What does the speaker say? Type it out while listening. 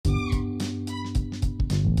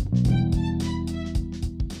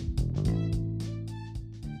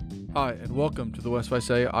Hi, and welcome to the West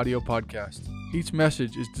Visalia audio podcast. Each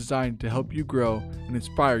message is designed to help you grow and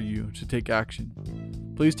inspire you to take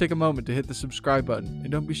action. Please take a moment to hit the subscribe button, and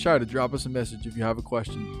don't be shy to drop us a message if you have a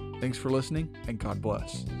question. Thanks for listening, and God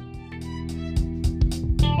bless.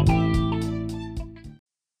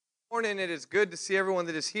 Morning. It is good to see everyone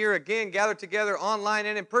that is here again, gathered together online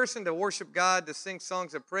and in person to worship God, to sing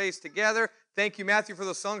songs of praise together. Thank you, Matthew, for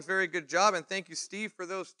those songs. Very good job. And thank you, Steve, for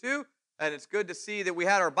those too. And it's good to see that we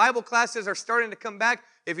had our Bible classes are starting to come back.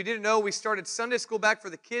 If you didn't know, we started Sunday school back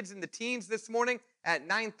for the kids and the teens this morning at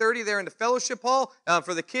 9:30 there in the fellowship hall.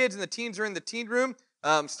 For the kids and the teens are in the teen room.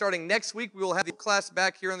 Starting next week, we will have the class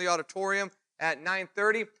back here in the auditorium at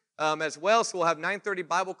 9:30 as well. So we'll have 9:30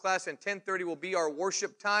 Bible class and 10:30 will be our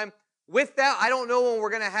worship time. With that, I don't know when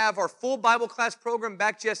we're going to have our full Bible class program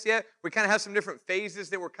back just yet. We kind of have some different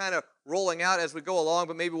phases that we're kind of rolling out as we go along,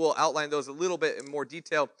 but maybe we'll outline those a little bit in more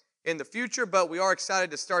detail in the future. But we are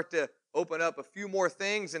excited to start to open up a few more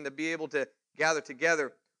things and to be able to gather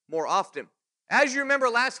together more often. As you remember,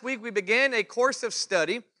 last week we began a course of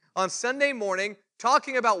study on Sunday morning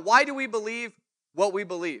talking about why do we believe what we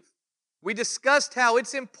believe. We discussed how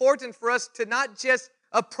it's important for us to not just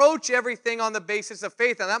approach everything on the basis of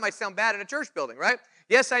faith. Now, that might sound bad in a church building, right?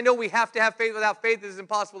 Yes, I know we have to have faith. Without faith, it is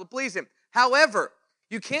impossible to please Him. However,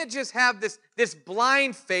 you can't just have this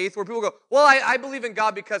blind faith where people go, well, I believe in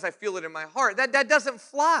God because I feel it in my heart. That doesn't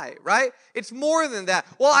fly, right? It's more than that.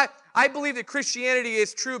 Well, I believe that Christianity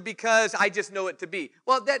is true because I just know it to be.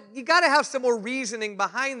 Well, you got to have some more reasoning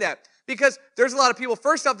behind that, because there's a lot of people,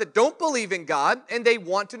 first off, that don't believe in God, and they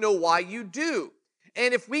want to know why you do.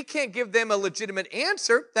 And if we can't give them a legitimate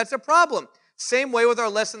answer, that's a problem. Same way with our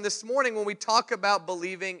lesson this morning when we talk about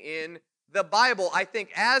believing in the Bible. I think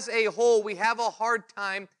as a whole, we have a hard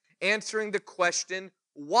time answering the question,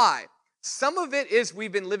 why? Some of it is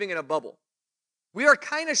we've been living in a bubble. We are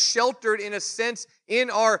kind of sheltered in a sense in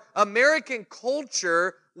our American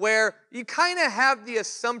culture where you kind of have the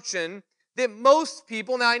assumption that most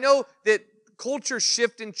people, now I know that cultures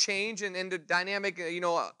shift and change and the dynamic,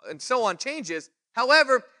 and so on changes.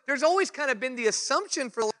 However, there's always kind of been the assumption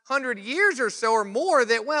for 100 years or so or more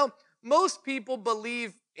that, well, most people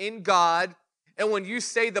believe in God, and when you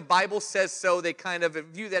say the Bible says so, they kind of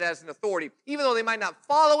view that as an authority. Even though they might not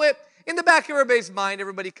follow it, in the back of everybody's mind,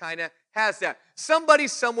 everybody kind of has that. Somebody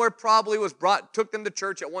somewhere probably took them to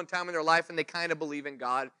church at one time in their life, and they kind of believe in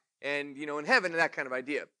God and, in heaven and that kind of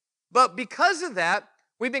idea. But because of that,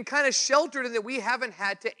 we've been kind of sheltered in that we haven't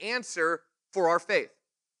had to answer for our faith,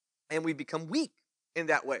 and we become weak in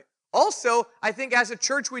that way. Also, I think as a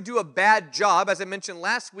church, we do a bad job, as I mentioned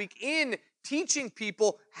last week, in teaching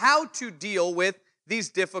people how to deal with these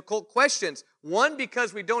difficult questions. One,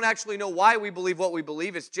 because we don't actually know why we believe what we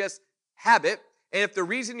believe. It's just habit. And if the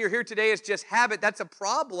reason you're here today is just habit, that's a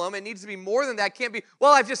problem. It needs to be more than that. It can't be,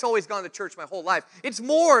 well, I've just always gone to church my whole life. It's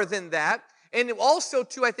more than that. And also,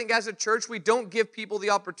 too, I think as a church, we don't give people the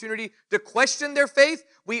opportunity to question their faith.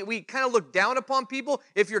 We kind of look down upon people.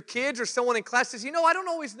 If your kids or someone in class says, I don't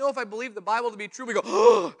always know if I believe the Bible to be true, we go,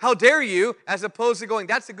 oh, how dare you, as opposed to going,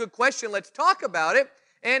 that's a good question, let's talk about it.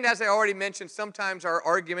 And as I already mentioned, sometimes our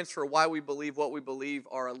arguments for why we believe what we believe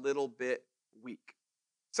are a little bit weak.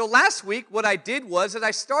 So last week, what I did was that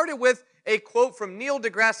I started with a quote from Neil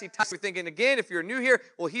deGrasse Tyson. You're thinking, again, if you're new here,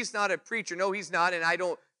 well, he's not a preacher. No, he's not, and I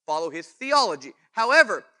don't follow his theology.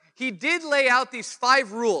 However, he did lay out these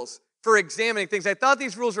 5 rules for examining things. I thought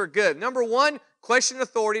these rules were good. Number 1, question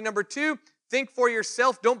authority. Number 2, think for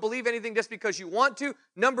yourself. Don't believe anything just because you want to.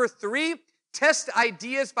 Number 3, test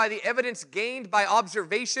ideas by the evidence gained by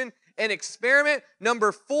observation and experiment.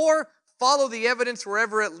 Number 4, follow the evidence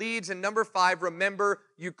wherever it leads. And number 5, remember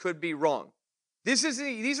you could be wrong.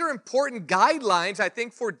 These are important guidelines, I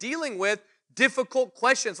think, for dealing with difficult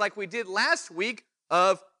questions like we did last week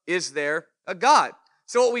of, is there a God?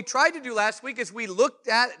 So what we tried to do last week is we looked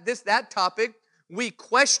at that topic, we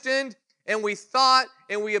questioned and we thought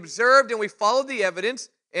and we observed and we followed the evidence,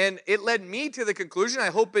 and it led me to the conclusion, I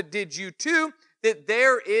hope it did you too, that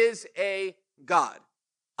there is a God.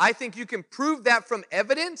 I think you can prove that from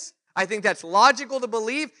evidence. I think that's logical to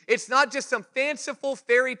believe. It's not just some fanciful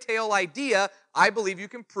fairy tale idea. I believe you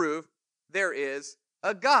can prove there is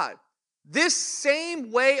a God. This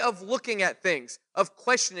same way of looking at things, of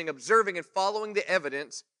questioning, observing, and following the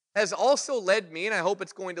evidence, has also led me, and I hope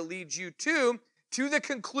it's going to lead you too, to the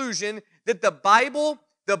conclusion that the Bible,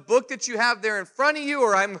 the book that you have there in front of you,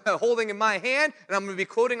 or I'm holding in my hand, and I'm going to be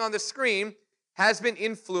quoting on the screen, has been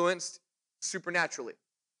influenced supernaturally.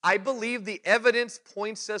 I believe the evidence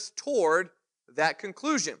points us toward that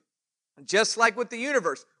conclusion. Just like with the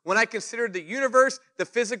universe, when I considered the universe, the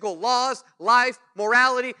physical laws, life,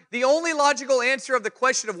 morality, the only logical answer of the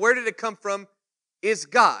question of where did it come from is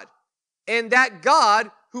God. And that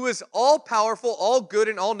God, who is all-powerful, all-good,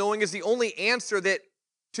 and all-knowing, is the only answer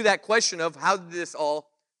to that question of how did this all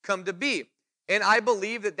come to be. And I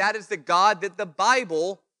believe that that is the God that the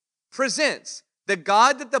Bible presents. The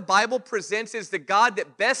God that the Bible presents is the God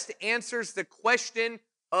that best answers the question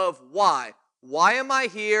of why. Why am I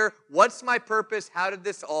here? What's my purpose? How did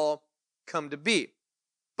this all come to be?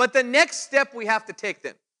 But the next step we have to take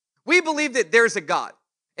then, we believe that there's a God.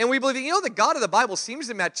 And we believe that, the God of the Bible seems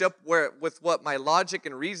to match up with what my logic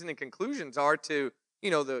and reason and conclusions are to,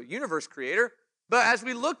 the universe creator. But as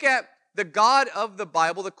we look at the God of the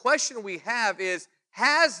Bible, the question we have is,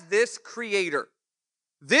 has this creator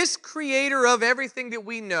of everything that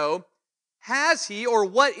we know, has he, or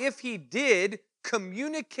what if he did,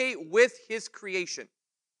 communicate with his creation?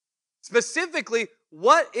 Specifically,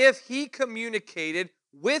 what if he communicated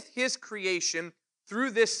with his creation through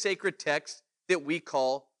this sacred text that we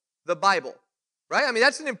call the Bible? Right? I mean,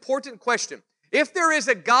 that's an important question. If there is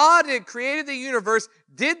a God that created the universe,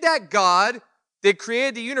 did that God that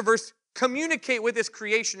created the universe communicate with his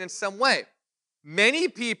creation in some way? Many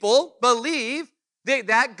people believe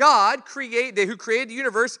that God who created the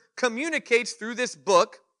universe communicates through this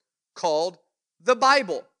book called the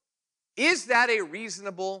Bible. Is that a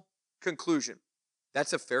reasonable conclusion?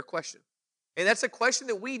 That's a fair question. And that's a question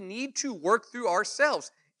that we need to work through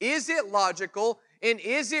ourselves. Is it logical and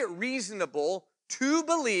is it reasonable to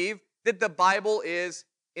believe that the Bible is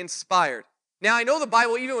inspired? Now, I know the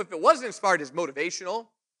Bible, even if it wasn't inspired, is motivational.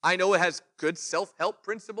 I know it has good self-help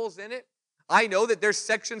principles in it. I know that there's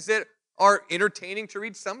sections that are entertaining to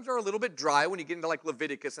read. Some are a little bit dry when you get into like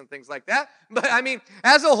Leviticus and things like that. But I mean,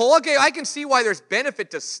 as a whole, okay, I can see why there's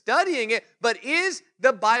benefit to studying it, but is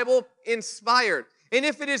the Bible inspired? And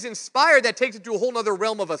if it is inspired, that takes it to a whole other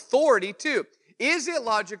realm of authority too. Is it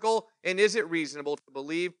logical and is it reasonable to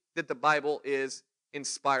believe that the Bible is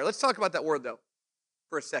inspired? Let's talk about that word though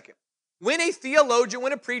for a second. When a theologian,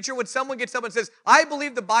 when a preacher, when someone gets up and says, I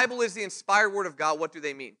believe the Bible is the inspired word of God, what do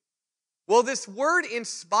they mean? Well, this word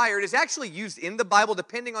inspired is actually used in the Bible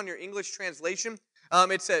depending on your English translation.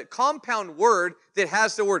 It's a compound word that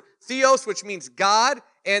has the word theos, which means God,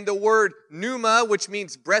 and the word pneuma, which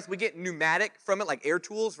means breath. We get pneumatic from it, like air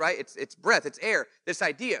tools, right? It's breath, it's air, this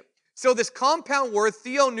idea. So this compound word,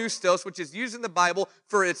 theopneustos, which is used in the Bible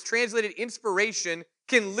for its translated inspiration,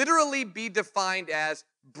 can literally be defined as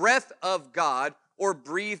breath of God or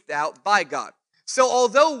breathed out by God. So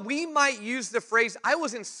although we might use the phrase, I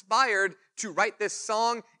was inspired to write this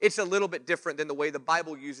song, it's a little bit different than the way the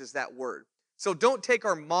Bible uses that word. So don't take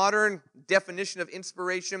our modern definition of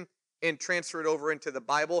inspiration and transfer it over into the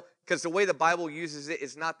Bible, because the way the Bible uses it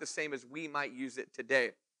is not the same as we might use it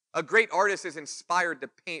today. A great artist is inspired to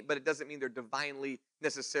paint, but it doesn't mean they're divinely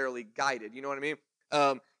necessarily guided. You know what I mean?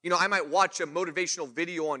 I might watch a motivational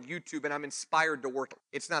video on YouTube and I'm inspired to work.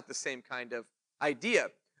 It's not the same kind of idea.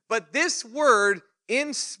 But this word,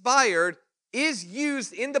 inspired, is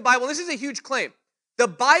used in the Bible. This is a huge claim. The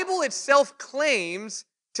Bible itself claims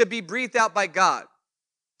to be breathed out by God.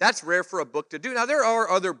 That's rare for a book to do. Now, there are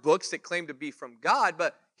other books that claim to be from God,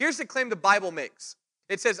 but here's the claim the Bible makes.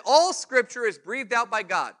 It says, all Scripture is breathed out by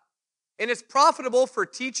God, and it's profitable for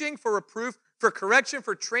teaching, for reproof, for correction,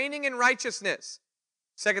 for training in righteousness.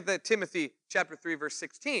 2 Timothy chapter 3, verse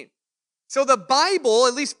 16. So the Bible,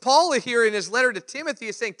 at least Paul here in his letter to Timothy,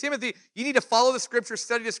 is saying, Timothy, you need to follow the Scriptures,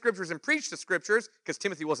 study the Scriptures, and preach the Scriptures, because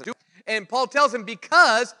Timothy wasn't doing it. And Paul tells him,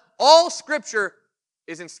 because all Scripture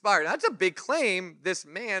is inspired. Now, that's a big claim this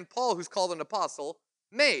man, Paul, who's called an apostle,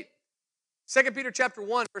 made. 2 Peter chapter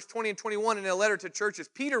 1, verse 20 and 21, in a letter to churches,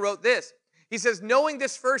 Peter wrote this. He says, knowing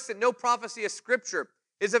this first, that no prophecy of Scripture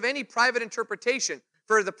is of any private interpretation,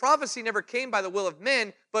 for the prophecy never came by the will of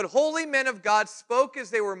men, but holy men of God spoke as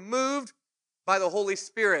they were moved by the Holy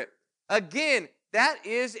Spirit. Again, that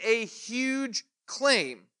is a huge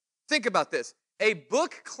claim. Think about this. A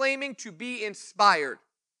book claiming to be inspired,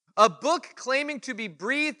 a book claiming to be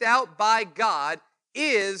breathed out by God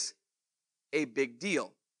is a big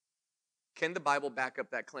deal. Can the Bible back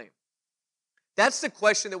up that claim? That's the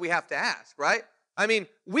question that we have to ask, right? I mean,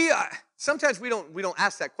 sometimes we don't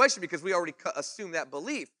ask that question because we already assume that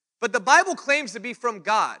belief. But the Bible claims to be from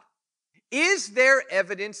God. Is there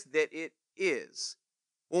evidence that it is?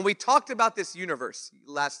 When we talked about this universe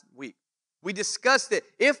last week, we discussed that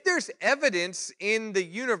if there's evidence in the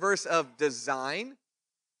universe of design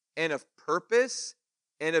and of purpose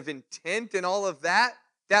and of intent and all of that,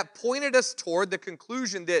 that pointed us toward the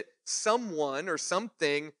conclusion that someone or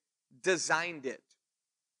something designed it.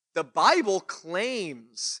 The Bible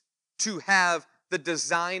claims to have the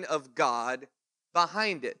design of God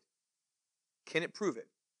behind it. Can it prove it?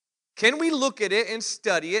 Can we look at it and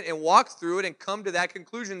study it and walk through it and come to that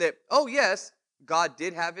conclusion that, oh yes, God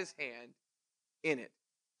did have his hand in it?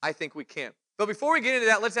 I think we can. But before we get into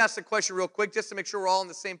that, let's ask the question real quick just to make sure we're all on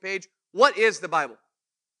the same page. What is the Bible?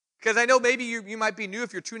 Because I know maybe you might be new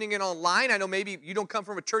if you're tuning in online. I know maybe you don't come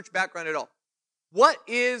from a church background at all. What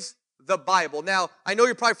is the Bible? Now, I know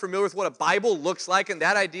you're probably familiar with what a Bible looks like and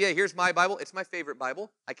that idea. Here's my Bible. It's my favorite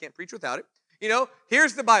Bible. I can't preach without it.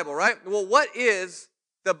 Here's the Bible, right? Well, what is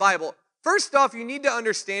the Bible? First off, you need to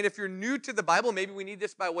understand, if you're new to the Bible, maybe we need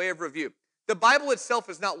this by way of review. The Bible itself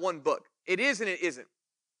is not one book. It is and it isn't.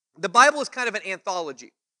 The Bible is kind of an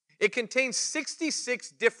anthology. It contains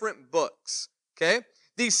 66 different books, okay?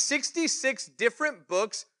 These 66 different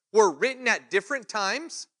books were written at different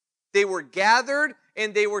times. They were gathered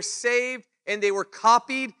and they were saved and they were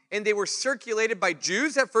copied and they were circulated by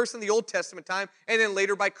Jews at first in the Old Testament time and then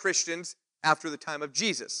later by Christians after the time of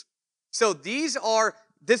Jesus. So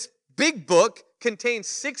this big book contains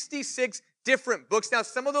 66 different books. Now,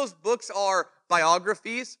 some of those books are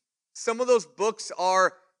biographies. Some of those books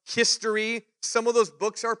are history. Some of those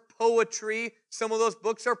books are poetry. Some of those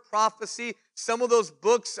books are prophecy. Some of those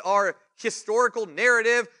books are historical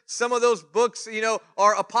narrative. Some of those books,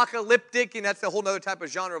 are apocalyptic, and that's a whole other type of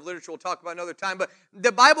genre of literature we'll talk about another time. But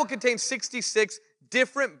the Bible contains 66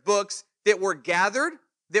 different books that were gathered,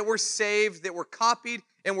 that were saved, that were copied,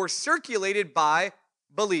 and were circulated by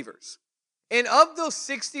believers. And of those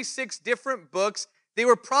 66 different books, they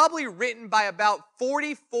were probably written by about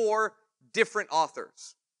 44 different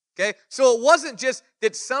authors. Okay? So it wasn't just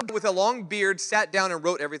that someone with a long beard sat down and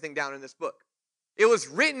wrote everything down in this book. It was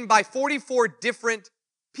written by 44 different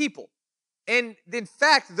people. And in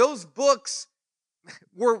fact, those books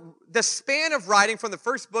were, the span of writing from the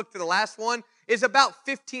first book to the last one is about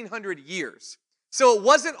 1,500 years. So it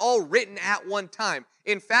wasn't all written at one time.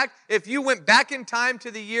 In fact, if you went back in time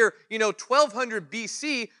to the year, 1200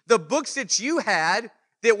 BC, the books that you had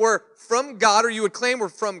that were from God, or you would claim were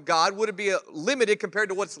from God, would be limited compared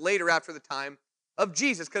to what's later after the time of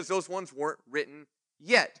Jesus, because those ones weren't written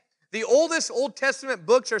yet. The oldest Old Testament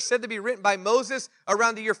books are said to be written by Moses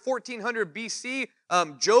around the year 1400 BC.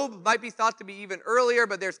 Job might be thought to be even earlier,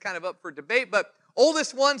 but there's kind of up for debate. But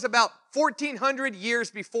oldest ones about 1400 years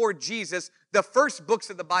before Jesus, the first books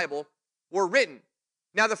of the Bible were written.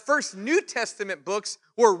 Now, the first New Testament books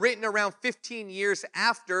were written around 15 years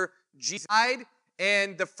after Jesus died,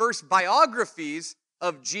 and the first biographies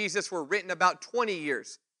of Jesus were written about 20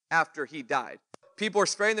 years after he died. People are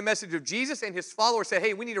spreading the message of Jesus, and his followers say,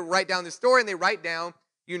 hey, we need to write down this story, and they write down,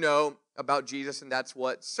 about Jesus, and that's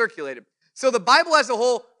what circulated. So the Bible as a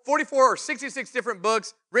whole, 44 or 66 different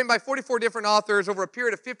books, written by 44 different authors over a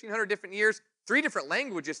period of 1,500 different years, 3 different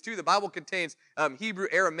languages too. The Bible contains Hebrew,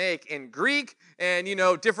 Aramaic, and Greek, and,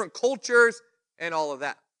 different cultures, and all of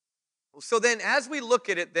that. So then as we look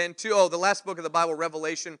at it then too, the last book of the Bible,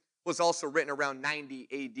 Revelation, was also written around 90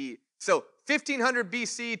 AD. So 1500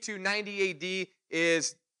 BC to 90 AD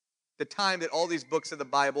is the time that all these books of the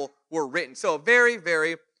Bible were written. So a very,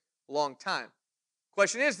 very long time.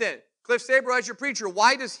 Question is then, Cliff Sabro, as your preacher,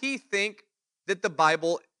 why does he think that the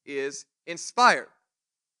Bible is inspired?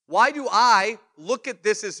 Why do I look at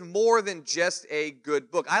this as more than just a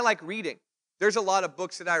good book? I like reading. There's a lot of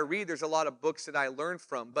books that I read. There's a lot of books that I learn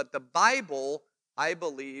from. But the Bible, I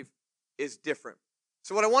believe, is different.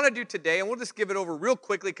 So what I want to do today, and we'll just give it over real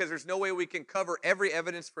quickly because there's no way we can cover every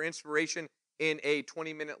evidence for inspiration in a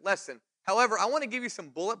 20-minute lesson. However, I want to give you some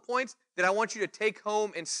bullet points that I want you to take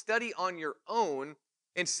home and study on your own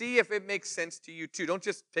and see if it makes sense to you too. Don't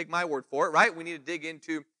just take my word for it, right? We need to dig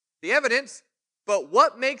into the evidence. But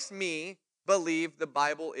what makes me believe the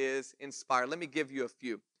Bible is inspired? Let me give you a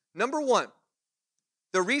few. Number one,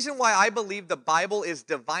 the reason why I believe the Bible is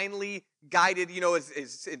divinely guided,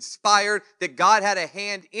 is inspired, that God had a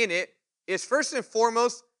hand in it, is first and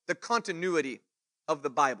foremost the continuity of the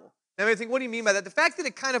Bible. Now, I think, what do you mean by that? The fact that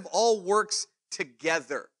it kind of all works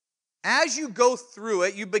together. As you go through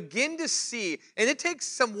it, you begin to see, and it takes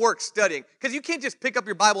some work studying, because you can't just pick up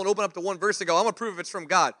your Bible and open up to one verse and go, I'm going to prove if it's from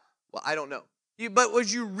God. Well, I don't know. But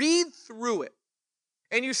as you read through it,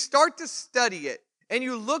 and you start to study it, and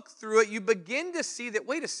you look through it, you begin to see that,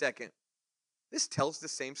 wait a second, this tells the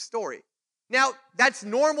same story. Now, that's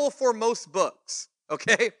normal for most books,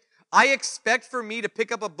 okay? I expect for me to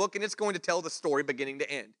pick up a book and it's going to tell the story beginning to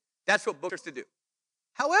end. That's what books are to do.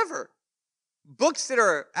 However, books that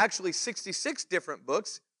are actually 66 different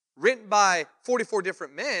books, written by 44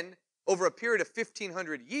 different men over a period of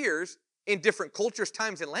 1,500 years in different cultures,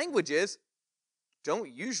 times, and languages,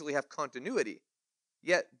 don't usually have continuity,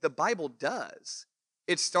 yet the Bible does.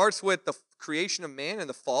 It starts with the creation of man and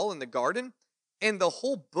the fall in the garden, and the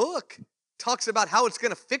whole book talks about how it's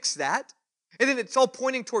going to fix that. And then it's all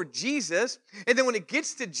pointing toward Jesus. And then when it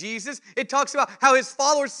gets to Jesus, it talks about how his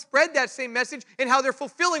followers spread that same message and how they're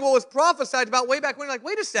fulfilling what was prophesied about way back when. You're like,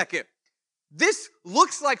 wait a second. This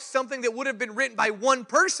looks like something that would have been written by one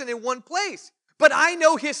person in one place. But I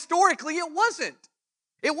know historically it wasn't.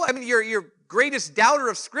 Your greatest doubter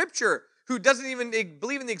of Scripture, who doesn't even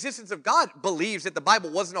believe in the existence of God, believes that the Bible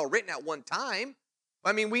wasn't all written at one time.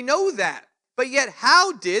 We know that. But yet,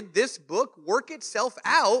 how did this book work itself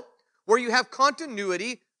out where you have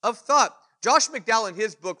continuity of thought? Josh McDowell in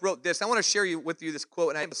his book wrote this. I want to share with you this quote,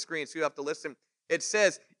 and I have a screen, so you have to listen. It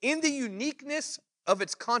says, in the uniqueness of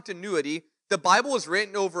its continuity, the Bible was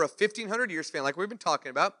written over a 1,500 year span, like we've been talking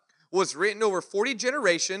about, was written over 40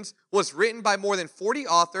 generations, was written by more than 40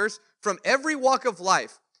 authors from every walk of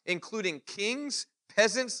life, including kings,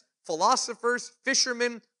 peasants, philosophers,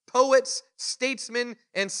 fishermen, poets, statesmen,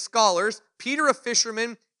 and scholars. Peter, a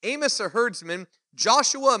fisherman; Amos, a herdsman;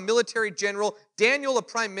 Joshua, a military general; Daniel, a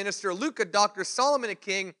prime minister; Luke, a doctor; Solomon, a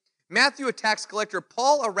king; Matthew, a tax collector;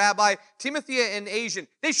 Paul, a rabbi; Timothy, an Asian.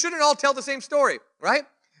 They shouldn't all tell the same story, right?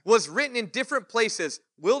 Was written in different places: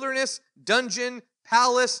 wilderness, dungeon,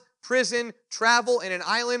 palace, prison, travel, and an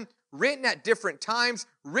island. Written at different times,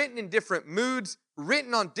 written in different moods,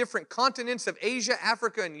 written on different continents of Asia,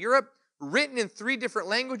 Africa, and Europe. Written in 3 different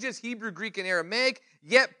languages, Hebrew, Greek, and Aramaic,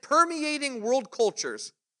 yet permeating world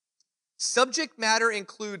cultures. Subject matter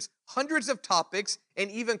includes hundreds of topics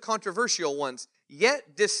and even controversial ones.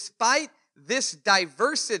 Yet, despite this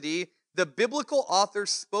diversity, the biblical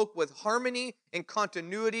authors spoke with harmony and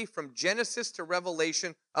continuity from Genesis to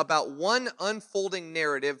Revelation about one unfolding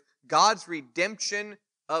narrative: God's redemption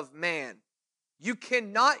of man. You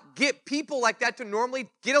cannot get people like that to normally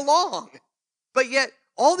get along. But yet,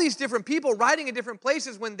 all these different people writing in different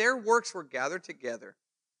places, when their works were gathered together,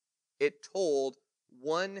 it told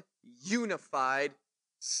one unified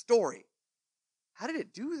story. How did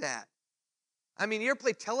it do that? You ever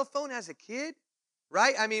play telephone as a kid?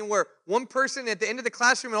 Right? Where one person at the end of the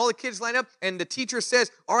classroom and all the kids line up and the teacher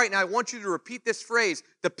says, all right, now I want you to repeat this phrase: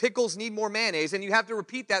 the pickles need more mayonnaise, and you have to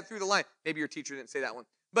repeat that through the line. Maybe your teacher didn't say that one.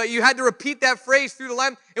 But you had to repeat that phrase through the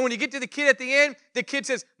line. And when you get to the kid at the end, the kid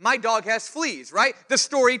says, my dog has fleas, right? The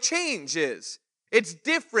story changes. It's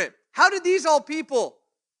different. How did these all people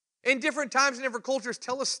in different times and different cultures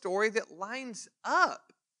tell a story that lines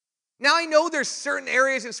up? Now, I know there's certain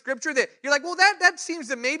areas in Scripture that you're like, well, that seems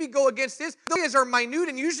to maybe go against this. Those areas are minute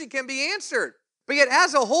and usually can be answered. But yet,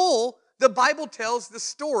 as a whole, the Bible tells the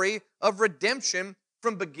story of redemption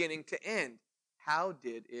from beginning to end. How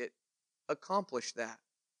did it accomplish that?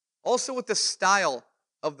 Also with the style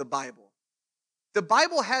of the Bible. The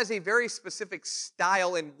Bible has a very specific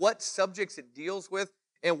style in what subjects it deals with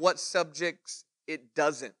and what subjects it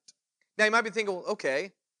doesn't. Now, you might be thinking, well,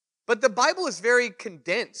 okay, but the Bible is very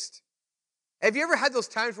condensed. Have you ever had those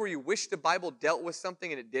times where you wish the Bible dealt with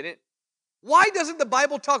something and it didn't? Why doesn't the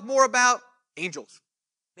Bible talk more about angels?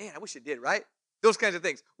 Man, I wish it did, right? Those kinds of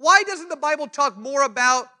things. Why doesn't the Bible talk more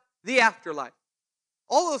about the afterlife?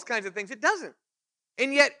 All those kinds of things. It doesn't.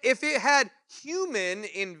 And yet, if it had human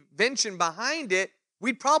invention behind it,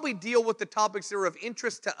 we'd probably deal with the topics that are of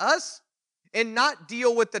interest to us and not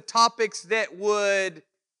deal with the topics that would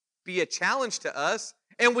be a challenge to us.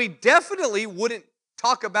 And we definitely wouldn't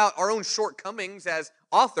talk about our own shortcomings as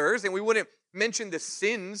authors, and we wouldn't mention the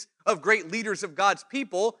sins of great leaders of God's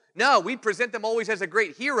people. No, we'd present them always as a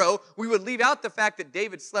great hero. We would leave out the fact that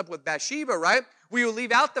David slept with Bathsheba, right? We would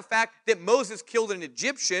leave out the fact that Moses killed an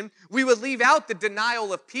Egyptian. We would leave out the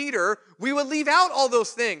denial of Peter. We would leave out all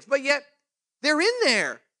those things. But yet, they're in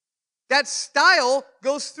there. That style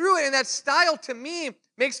goes through it, and that style, to me,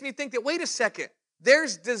 makes me think that, wait a second,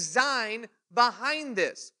 there's design behind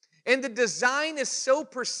this. And the design is so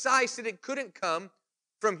precise that it couldn't come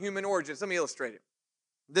from human origins. Let me illustrate it.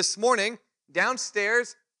 This morning,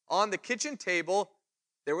 downstairs on the kitchen table,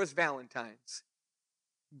 there was Valentine's.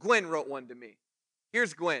 Gwen wrote one to me.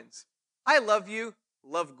 Here's Gwen's. I love you,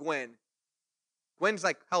 love Gwen. Gwen's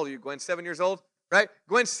like, how old are you, Gwen? 7 years old, right?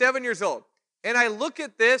 Gwen's 7 years old. And I look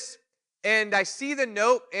at this, and I see the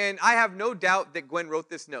note, and I have no doubt that Gwen wrote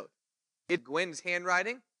this note. It's Gwen's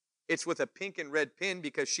handwriting. It's with a pink and red pen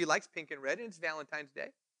because she likes pink and red, and it's Valentine's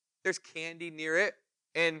Day. There's candy near it,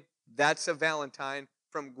 and that's a Valentine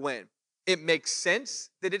from Gwen. It makes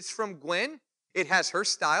sense that it's from Gwen. It has her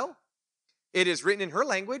style. It is written in her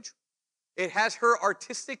language. It has her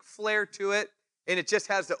artistic flair to it, and it just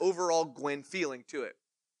has the overall Gwen feeling to it.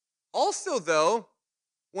 Also, though,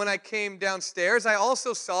 when I came downstairs, I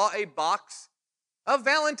also saw a box of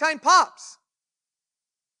Valentine Pops.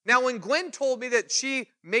 Now, when Gwen told me that she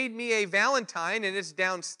made me a Valentine and it's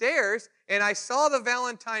downstairs, and I saw the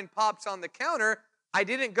Valentine Pops on the counter, I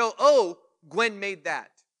didn't go, oh, Gwen made that.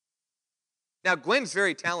 Now, Gwen's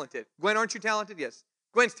very talented. Gwen, aren't you talented? Yes.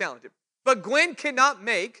 Gwen's talented. But Gwen cannot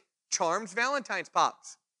make Charms Valentine's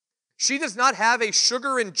Pops. She does not have a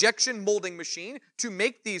sugar injection molding machine to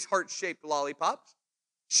make these heart-shaped lollipops.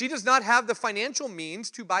 She does not have the financial means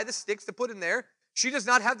to buy the sticks to put in there. She does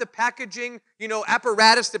not have the packaging,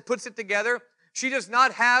 apparatus that puts it together. She does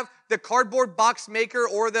not have the cardboard box maker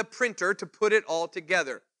or the printer to put it all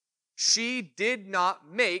together. She did not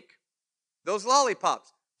make those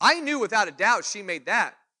lollipops. I knew without a doubt she made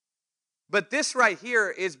that. But this right here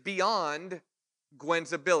is beyond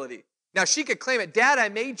Gwen's ability. Now, she could claim it, Dad, I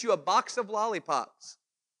made you a box of lollipops.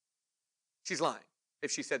 She's lying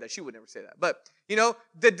if she said that. She would never say that. But,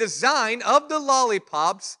 the design of the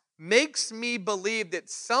lollipops makes me believe that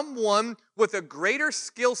someone with a greater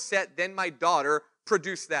skill set than my daughter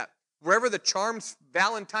produced that. Wherever the Charms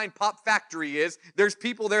Valentine Pop factory is, there's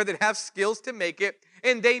people there that have skills to make it,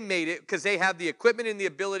 and they made it because they have the equipment and the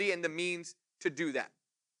ability and the means to do that.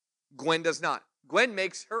 Gwen does not. Gwen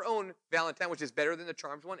makes her own Valentine, which is better than the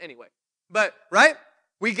Charms one anyway. But, right?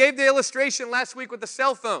 We gave the illustration last week with the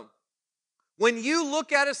cell phone. When you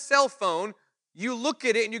look at a cell phone, you look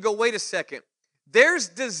at it and you go, wait a second. There's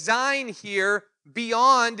design here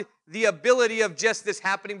beyond the ability of just this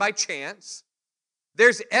happening by chance.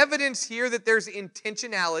 There's evidence here that there's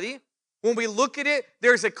intentionality. When we look at it,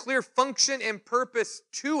 there's a clear function and purpose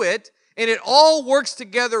to it, and it all works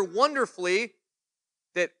together wonderfully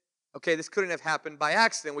that, okay, this couldn't have happened by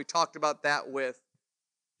accident. We talked about that with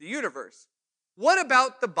the universe. What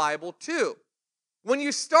about the Bible too? When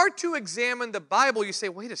you start to examine the Bible, you say,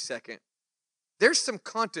 wait a second. There's some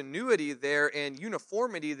continuity there and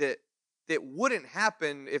uniformity that wouldn't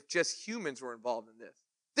happen if just humans were involved in this.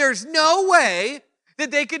 There's no way that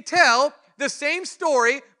they could tell the same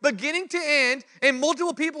story beginning to end and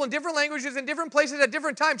multiple people in different languages in different places at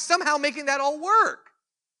different times, somehow making that all work.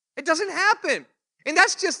 It doesn't happen. And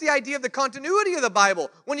that's just the idea of the continuity of the Bible.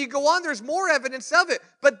 When you go on, there's more evidence of it.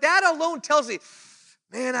 But that alone tells me,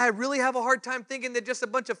 man, I really have a hard time thinking that just a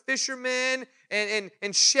bunch of fishermen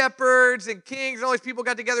and shepherds and kings and all these people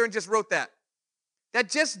got together and just wrote that. That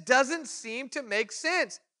just doesn't seem to make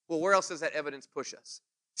sense. Well, where else does that evidence push us?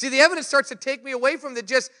 See, the evidence starts to take me away from that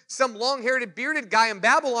just some long-haired, bearded guy in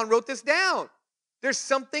Babylon wrote this down. There's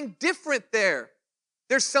something different there.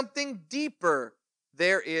 There's something deeper.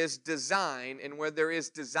 There is design, and where there is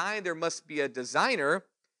design, there must be a designer.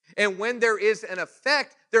 And when there is an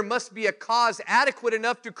effect, there must be a cause adequate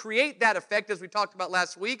enough to create that effect, as we talked about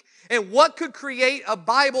last week. And what could create a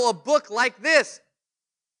Bible, a book like this?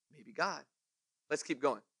 Maybe God. Let's keep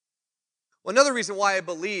going. Well, another reason why I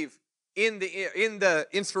believe in the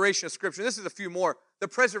inspiration of Scripture, this is a few more, the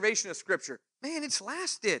preservation of Scripture. Man, it's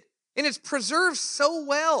lasted, and it's preserved so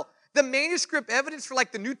well. The manuscript evidence for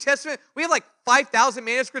like the New Testament, we have like 5,000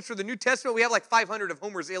 manuscripts for the New Testament. We have like 500 of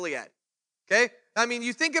Homer's Iliad. Okay? I mean,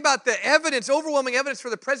 you think about the evidence, overwhelming evidence for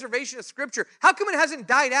the preservation of Scripture. How come it hasn't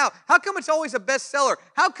died out? How come it's always a bestseller?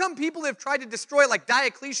 How come people that have tried to destroy it like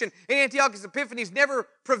Diocletian and Antiochus Epiphanes never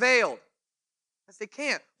prevailed? Because they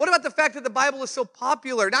can't. What about the fact that the Bible is so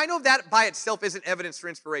popular? Now, I know that by itself isn't evidence for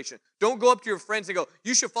inspiration. Don't go up to your friends and go,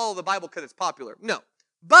 you should follow the Bible because it's popular. No.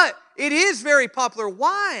 But it is very popular.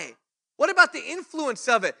 Why? What about the influence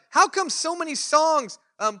of it? How come so many songs,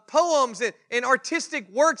 poems, and artistic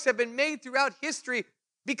works have been made throughout history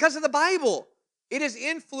because of the Bible? It has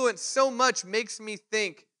influenced so much, makes me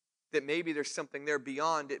think that maybe there's something there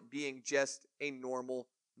beyond it being just a normal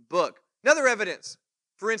book. Another evidence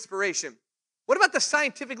for inspiration. What about the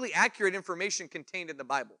scientifically accurate information contained in the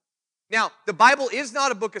Bible? Now, the Bible is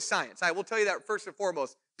not a book of science. I will tell you that first and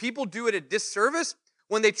foremost. People do it a disservice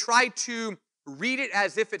when they try to read it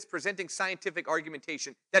as if it's presenting scientific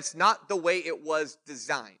argumentation. That's not the way it was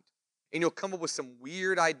designed. And you'll come up with some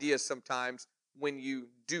weird ideas sometimes when you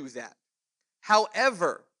do that.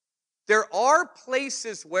 However, there are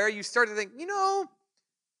places where you start to think,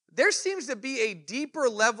 there seems to be a deeper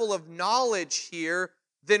level of knowledge here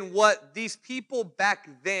than what these people back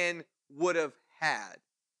then would have had.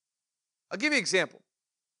 I'll give you an example.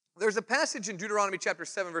 There's a passage in Deuteronomy chapter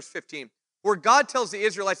 7, verse 15, where God tells the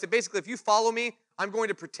Israelites that basically if you follow me, I'm going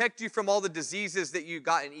to protect you from all the diseases that you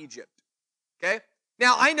got in Egypt. Okay?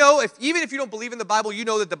 Now, I know even if you don't believe in the Bible, you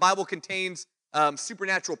know that the Bible contains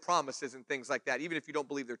supernatural promises and things like that, even if you don't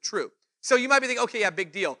believe they're true. So you might be thinking, okay, yeah,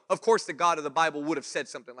 big deal. Of course the God of the Bible would have said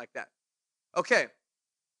something like that. Okay.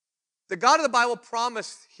 The God of the Bible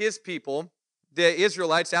promised his people, the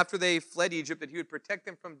Israelites, after they fled Egypt, that he would protect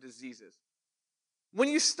them from diseases. When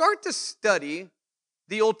you start to study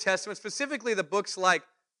the Old Testament, specifically the books like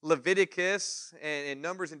Leviticus and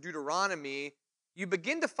Numbers and Deuteronomy, you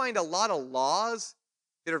begin to find a lot of laws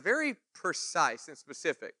that are very precise and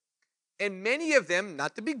specific. And many of them,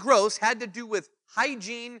 not to be gross, had to do with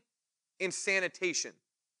hygiene and sanitation.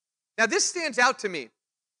 Now, this stands out to me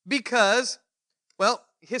because, well,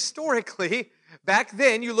 historically, back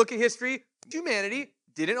then, you look at history, humanity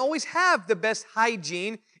didn't always have the best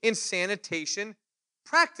hygiene and sanitation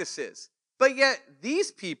practices. But yet,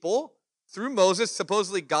 these people, through Moses,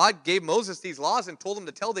 supposedly God gave Moses these laws and told him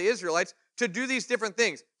to tell the Israelites to do these different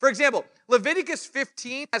things. For example, Leviticus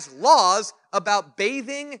 15 has laws about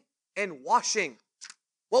bathing and washing.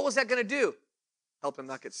 What was that going to do? Help them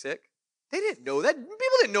not get sick? They didn't know that.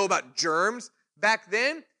 People didn't know about germs back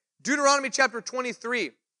then. Deuteronomy chapter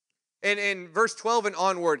 23 and in verse 12 and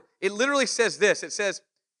onward, it literally says this. It says,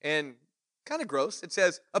 and kind of gross, it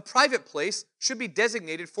says, a private place should be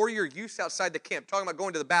designated for your use outside the camp. Talking about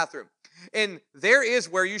going to the bathroom. And there is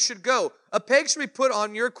where you should go. A peg should be put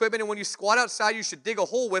on your equipment, and when you squat outside, you should dig a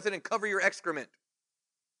hole with it and cover your excrement.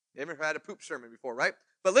 You ever had a poop sermon before, right?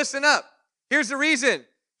 But listen up. Here's the reason.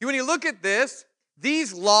 When you look at this,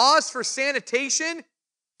 these laws for sanitation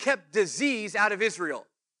kept disease out of Israel.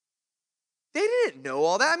 They didn't know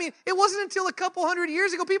all that. I mean, it wasn't until a couple hundred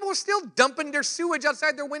years ago people were still dumping their sewage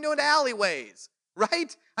outside their window into alleyways,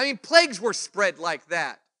 right? I mean, plagues were spread like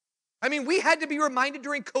that. I mean, we had to be reminded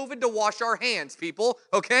during COVID to wash our hands, people,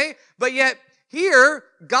 okay? But yet, here,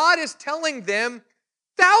 God is telling them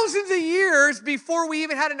thousands of years before we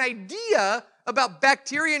even had an idea about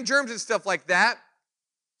bacteria and germs and stuff like that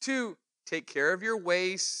to take care of your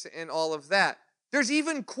waste and all of that. There's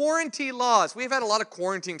even quarantine laws. We've had a lot of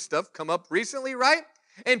quarantine stuff come up recently, right?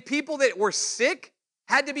 And people that were sick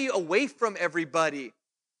had to be away from everybody.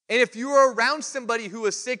 And if you were around somebody who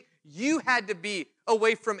was sick, you had to be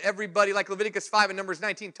away from everybody, like Leviticus 5 and Numbers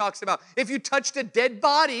 19 talks about. If you touched a dead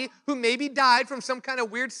body who maybe died from some kind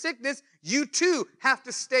of weird sickness, you too have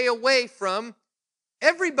to stay away from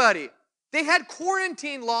everybody. They had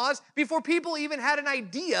quarantine laws before people even had an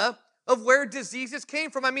idea of where diseases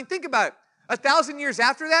came from. I mean, think about it. 1,000 years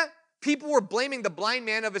after that, people were blaming the blind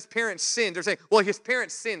man of his parents' sins. They're saying, well, his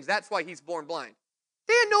parents' sins, that's why he's born blind.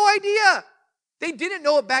 They had no idea. They didn't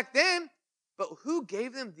know it back then. But who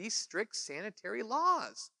gave them these strict sanitary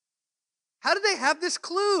laws? How did they have this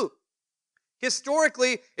clue?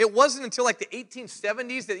 Historically, it wasn't until like the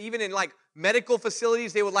 1870s that even in like medical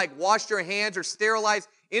facilities, they would like wash their hands or sterilize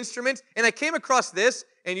instruments. And I came across this,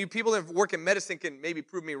 and you people that work in medicine can maybe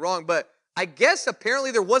prove me wrong, but I guess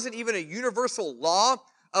apparently there wasn't even a universal law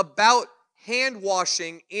about hand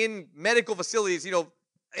washing in medical facilities. You know,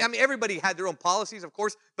 I mean, everybody had their own policies, of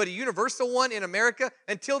course, but a universal one in America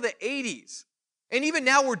until the 80s. And even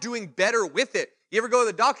now we're doing better with it. You ever go to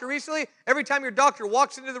the doctor recently? Every time your doctor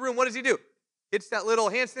walks into the room, what does he do? Hits that little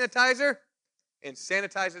hand sanitizer and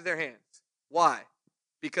sanitizes their hands. Why?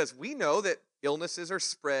 Because we know that illnesses are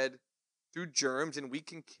spread through germs and we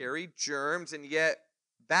can carry germs, and yet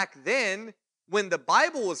back then, when the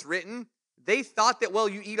Bible was written, they thought that, well,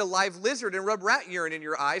 you eat a live lizard and rub rat urine in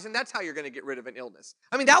your eyes, and that's how you're going to get rid of an illness.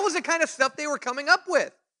 I mean, that was the kind of stuff they were coming up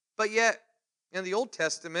with. But yet, in the Old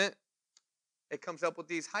Testament, it comes up with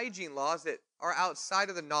these hygiene laws that are outside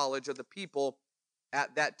of the knowledge of the people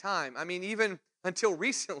at that time. I mean, even until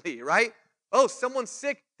recently, right? Oh, someone's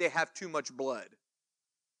sick, they have too much blood.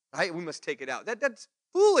 Right? We must take it out. That's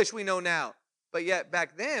foolish, we know now. But yet,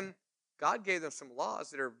 back then, God gave them some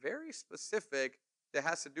laws that are very specific that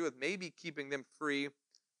has to do with maybe keeping them free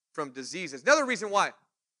from diseases. Another reason why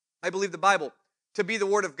I believe the Bible to be the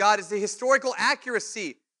Word of God is the historical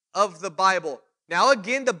accuracy of the Bible. Now,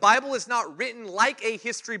 again, the Bible is not written like a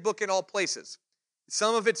history book in all places.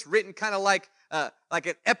 Some of it's written kind of like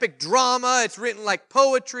an epic drama. It's written like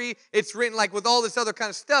poetry. It's written like with all this other kind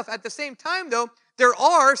of stuff. At the same time, though, there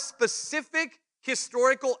are specific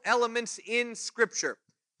historical elements in Scripture.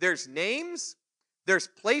 There's names, there's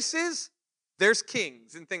places, there's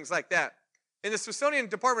kings, and things like that. In the Smithsonian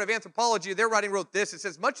Department of Anthropology, their writing wrote this. It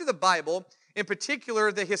says, much of the Bible, in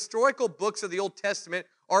particular the historical books of the Old Testament,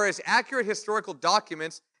 are as accurate historical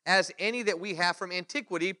documents as any that we have from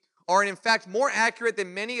antiquity, are in fact more accurate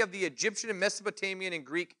than many of the Egyptian and Mesopotamian and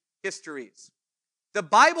Greek histories. The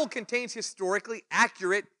Bible contains historically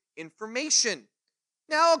accurate information.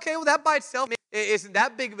 Now, okay, well, that by itself isn't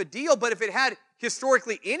that big of a deal, but if it had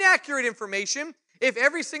historically inaccurate information, if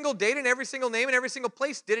every single date and every single name and every single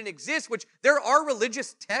place didn't exist, which there are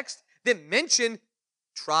religious texts that mention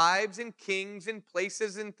tribes and kings and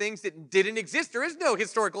places and things that didn't exist. There is no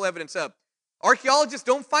historical evidence of. Archaeologists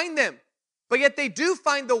don't find them, but yet they do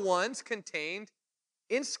find the ones contained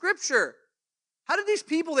in Scripture. How do these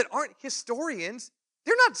people that aren't historians,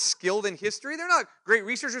 they're not skilled in history, they're not great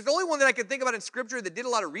researchers. The only one that I can think about in Scripture that did a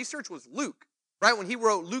lot of research was Luke, right? When he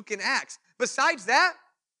wrote Luke and Acts. Besides that,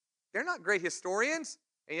 they're not great historians,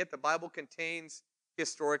 and yet the Bible contains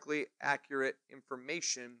historically accurate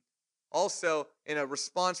information. Also, in a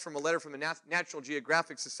response from a letter from the National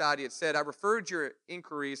Geographic Society, it said, I referred your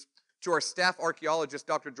inquiries to our staff archaeologist,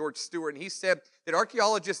 Dr. George Stewart, and he said that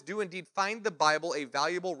archaeologists do indeed find the Bible a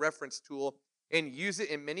valuable reference tool and use it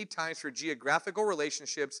in many times for geographical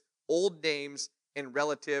relationships, old names, and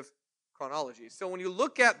relative chronologies. So when you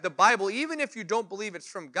look at the Bible, even if you don't believe it's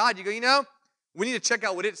from God, you go, we need to check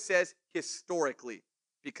out what it says historically,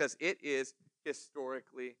 because it is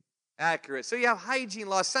historically accurate. So you have hygiene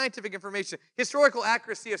laws, scientific information, historical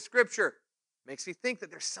accuracy of Scripture. Makes me think that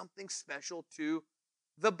there's something special to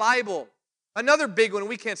the Bible. Another big one,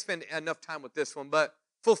 we can't spend enough time with this one, but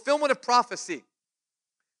fulfillment of prophecy.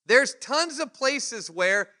 There's tons of places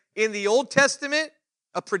where in the Old Testament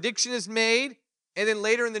a prediction is made, and then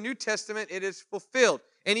later in the New Testament it is fulfilled.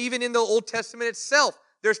 And even in the Old Testament itself,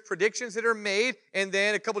 there's predictions that are made, and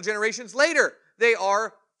then a couple generations later they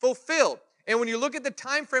are fulfilled. And when you look at the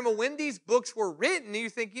time frame of when these books were written, you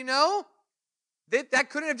think, that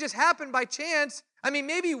couldn't have just happened by chance. I mean,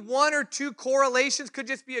 maybe one or two correlations could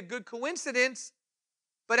just be a good coincidence.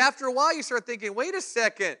 But after a while, you start thinking, wait a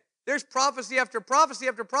second. There's prophecy after prophecy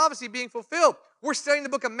after prophecy being fulfilled. We're studying the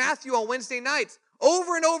book of Matthew on Wednesday nights.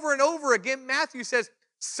 Over and over and over again, Matthew says,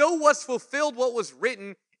 so was fulfilled what was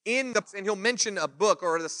written in the, and he'll mention a book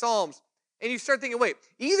or the Psalms. And you start thinking, wait,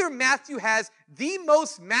 either Matthew has the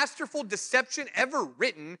most masterful deception ever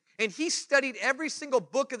written, and he studied every single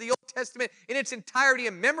book of the Old Testament in its entirety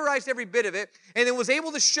and memorized every bit of it, and then was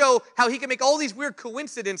able to show how he can make all these weird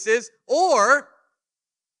coincidences, or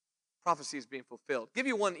prophecy is being fulfilled. I'll give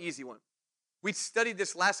you one easy one. We studied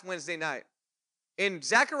this last Wednesday night. In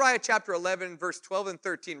Zechariah chapter 11, verse 12 and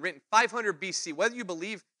 13, written 500 BC, whether you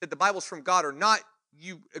believe that the Bible's from God or not,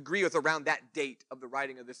 you agree with around that date of the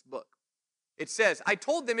writing of this book. It says, I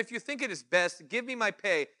told them, if you think it is best, give me my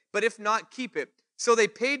pay, but if not, keep it. So they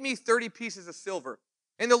paid me 30 pieces of silver.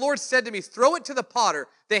 And the Lord said to me, throw it to the potter,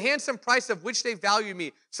 the handsome price of which they valued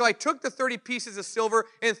me. So I took the 30 pieces of silver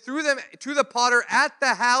and threw them to the potter at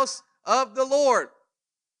the house of the Lord.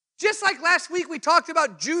 Just like last week we talked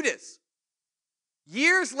about Judas.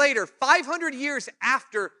 Years later, 500 years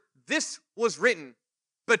after this was written,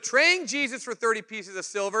 betraying Jesus for 30 pieces of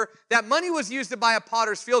silver, that money was used to buy a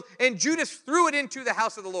potter's field, and Judas threw it into the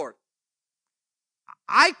house of the Lord.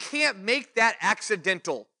 I can't make that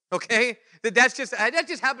accidental, okay? That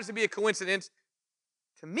just happens to be a coincidence.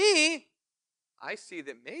 To me, I see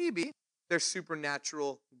that maybe there's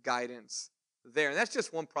supernatural guidance there. And that's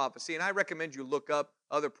just one prophecy, and I recommend you look up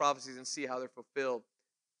other prophecies and see how they're fulfilled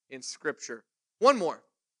in Scripture. One more,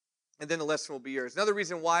 and then the lesson will be yours. Another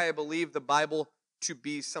reason why I believe the Bible to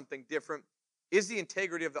be something different is the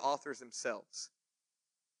integrity of the authors themselves.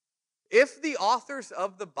 If the authors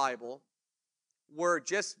of the Bible were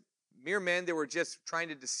just mere men that were just trying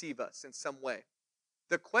to deceive us in some way,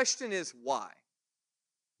 the question is why?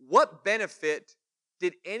 What benefit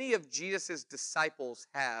did any of Jesus' disciples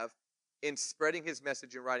have in spreading his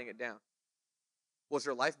message and writing it down? Was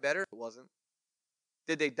their life better? It wasn't.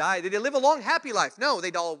 Did they die? Did they live a long, happy life? No,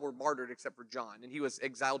 they all were martyred except for John, and he was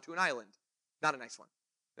exiled to an island. Not a nice one.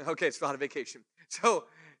 Okay, it's not a vacation. So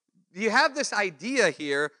you have this idea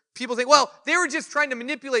here. People think, well, they were just trying to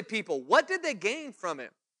manipulate people. What did they gain from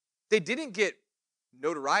it? They didn't get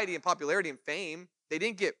notoriety and popularity and fame. They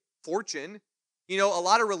didn't get fortune. A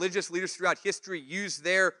lot of religious leaders throughout history use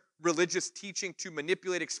their religious teaching to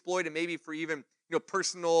manipulate, exploit, and maybe for even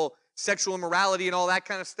personal sexual immorality and all that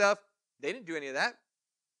kind of stuff. They didn't do any of that.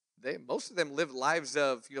 Most of them lived lives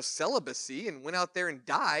of celibacy and went out there and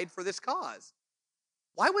died for this cause.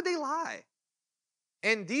 Why would they lie?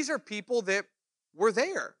 And these are people that were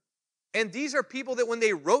there. And these are people that when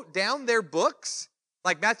they wrote down their books,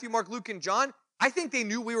 like Matthew, Mark, Luke, and John, I think they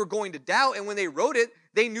knew we were going to doubt. And when they wrote it,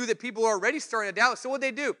 they knew that people were already starting to doubt. So what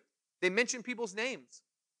did they do? They mentioned people's names.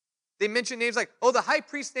 They mentioned names like, the high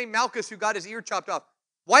priest named Malchus who got his ear chopped off.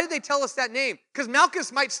 Why did they tell us that name? Because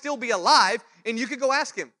Malchus might still be alive, and you could go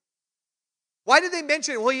ask him. Why did they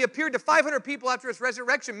mention it? Well, he appeared to 500 people after his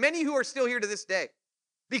resurrection, many who are still here to this day.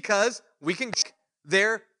 Because we can check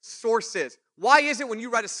their sources. Why is it when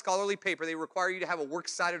you write a scholarly paper, they require you to have a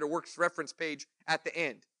works cited or works reference page at the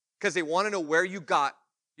end? Because they want to know where you got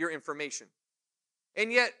your information.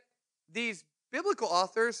 And yet, these biblical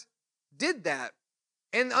authors did that.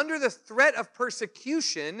 And under the threat of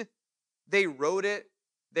persecution, they wrote it,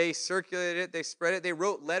 they circulated it, they spread it. They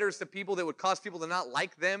wrote letters to people that would cause people to not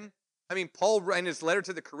like them. I mean, Paul, in his letter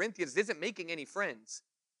to the Corinthians, isn't making any friends.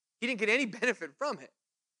 He didn't get any benefit from it.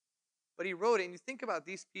 But he wrote it, and you think about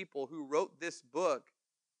these people who wrote this book,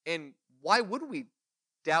 and why would we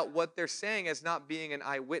doubt what they're saying as not being an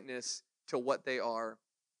eyewitness to what they are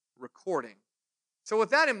recording? So with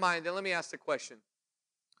that in mind, then let me ask the question.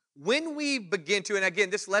 When we begin to, and again,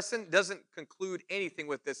 this lesson doesn't conclude anything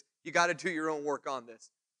with this. You got to do your own work on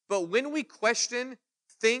this. But when we question,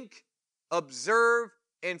 think, observe,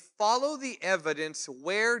 and follow the evidence,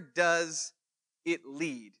 where does it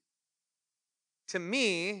lead? To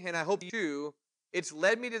me, and I hope you too, it's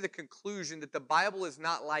led me to the conclusion that the Bible is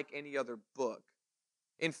not like any other book.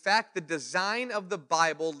 In fact, the design of the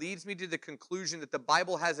Bible leads me to the conclusion that the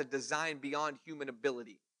Bible has a design beyond human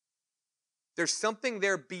ability. There's something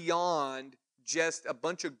there beyond just a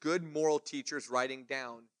bunch of good moral teachers writing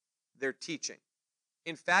down their teaching.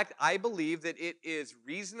 In fact, I believe that it is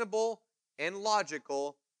reasonable and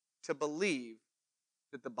logical to believe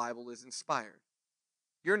that the Bible is inspired.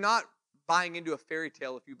 You're not buying into a fairy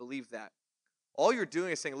tale if you believe that. All you're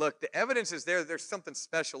doing is saying, look, the evidence is there. There's something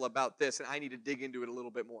special about this, and I need to dig into it a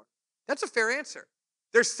little bit more. That's a fair answer.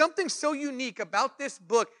 There's something so unique about this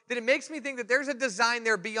book that it makes me think that there's a design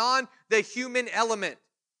there beyond the human element.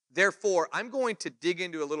 Therefore, I'm going to dig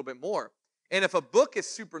into a little bit more. And if a book is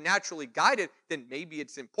supernaturally guided, then maybe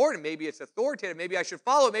it's important. Maybe it's authoritative. Maybe I should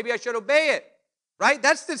follow it. Maybe I should obey it. Right?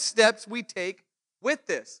 That's the steps we take with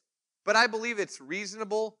this. But I believe it's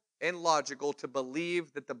reasonable and logical to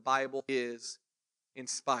believe that the Bible is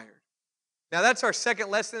inspired. Now, that's our second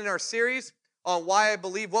lesson in our series on why I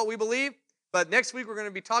believe what we believe. But next week, we're going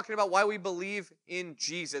to be talking about why we believe in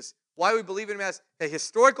Jesus, why we believe in him as a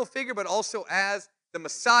historical figure, but also as the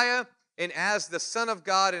Messiah and as the Son of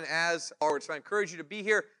God and as our Lord. So I encourage you to be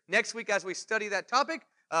here next week as we study that topic.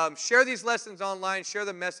 Share these lessons online. Share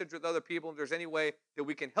the message with other people. If there's any way that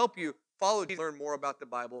we can help you follow Jesus, learn more about the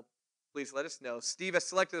Bible, please let us know. Steve has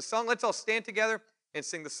selected a song. Let's all stand together and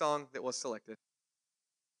sing the song that was selected.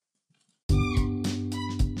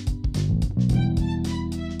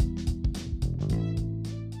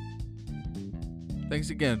 Thanks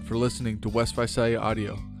again for listening to West Visalia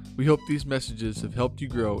Audio. We hope these messages have helped you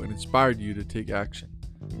grow and inspired you to take action.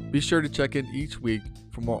 Be sure to check in each week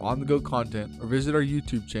for more on-the-go content or visit our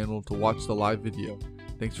YouTube channel to watch the live video.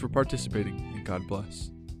 Thanks for participating, and God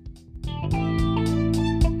bless.